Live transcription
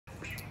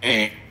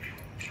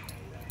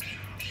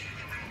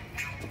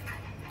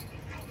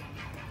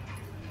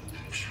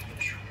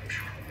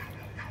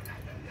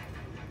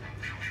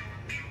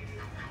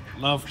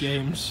Love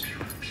games.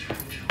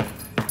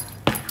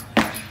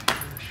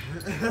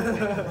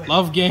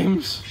 Love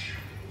games.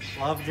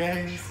 Love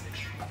games.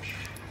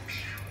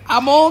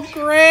 I'm all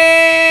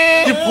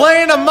great. You're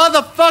playing a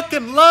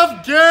motherfucking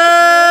love game.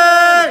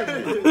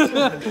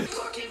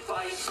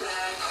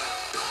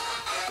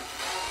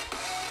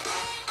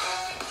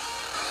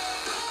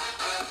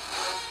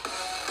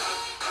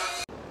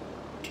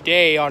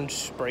 Today on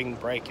Spring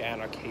Break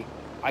Anarchy,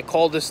 I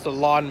call this the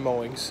lawn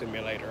mowing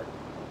simulator,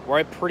 where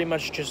I pretty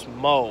much just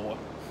mow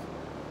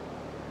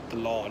the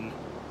lawn.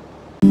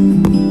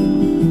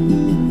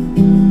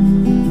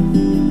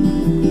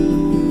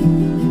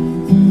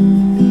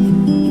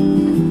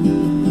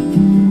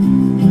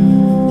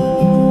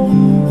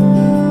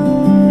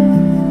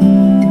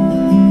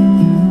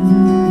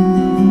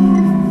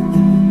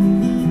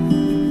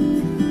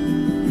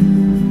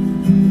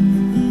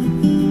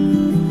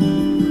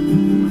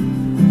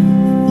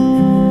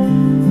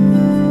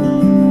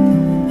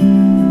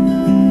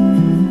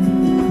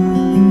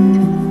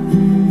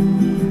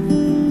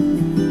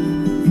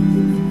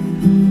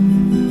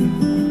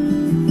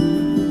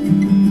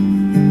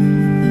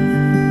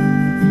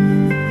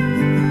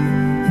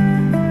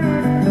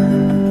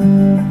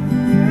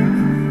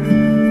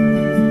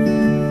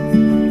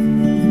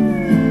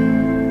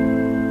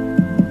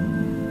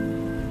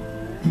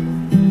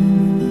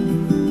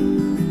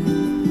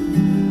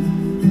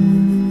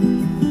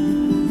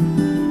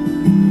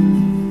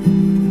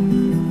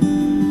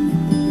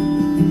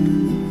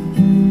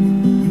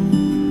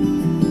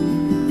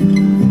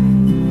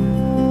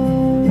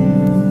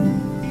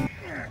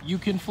 You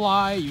can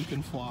fly, you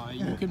can fly,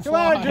 you can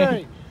fly. Come on,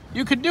 Jay.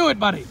 You can do it,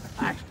 buddy.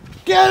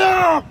 Get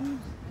up!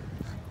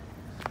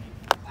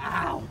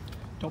 Ow.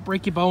 Don't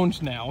break your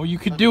bones now. You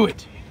can do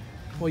it.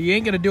 Well, you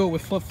ain't gonna do it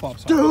with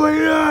flip-flops on. Do it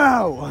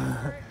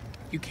now!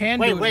 You can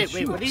do it with Wait,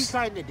 shoes. what are you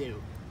trying to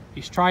do?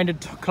 He's trying to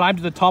climb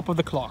to the top of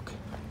the clock.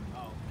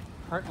 Oh.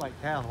 Hurt like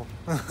hell.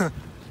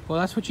 Well,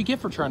 that's what you get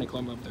for trying to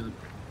climb up there.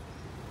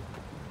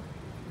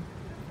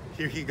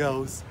 Here he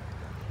goes.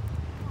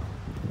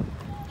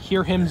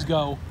 Hear him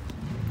go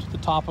to the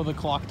top of the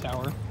clock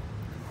tower.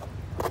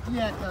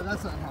 Yeah, no,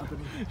 that's not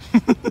happening.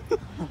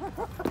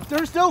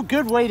 There's no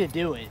good way to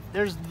do it.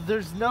 There's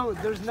no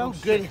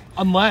good.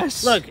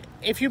 Unless. Look,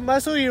 if you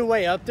muscle your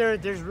way up there,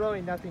 there's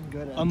really nothing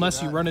good.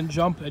 Unless you run and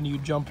jump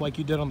like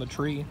you did on the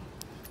tree.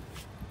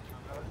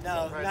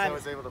 No, Surprised I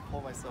was able to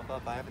pull myself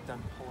up. I haven't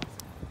done pulling.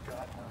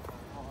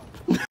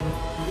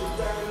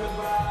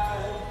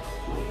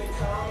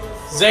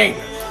 Zane,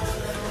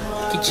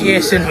 get your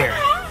ass in here.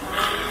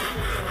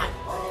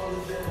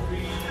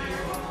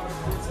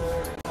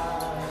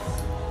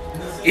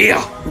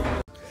 Yeah.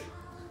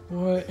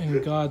 What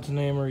in God's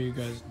name are you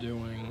guys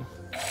doing?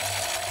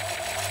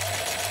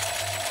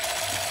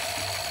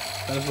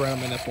 That is right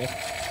on my nipple.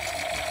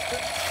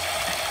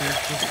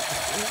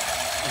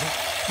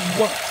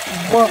 What?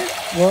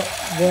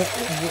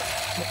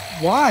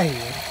 Why?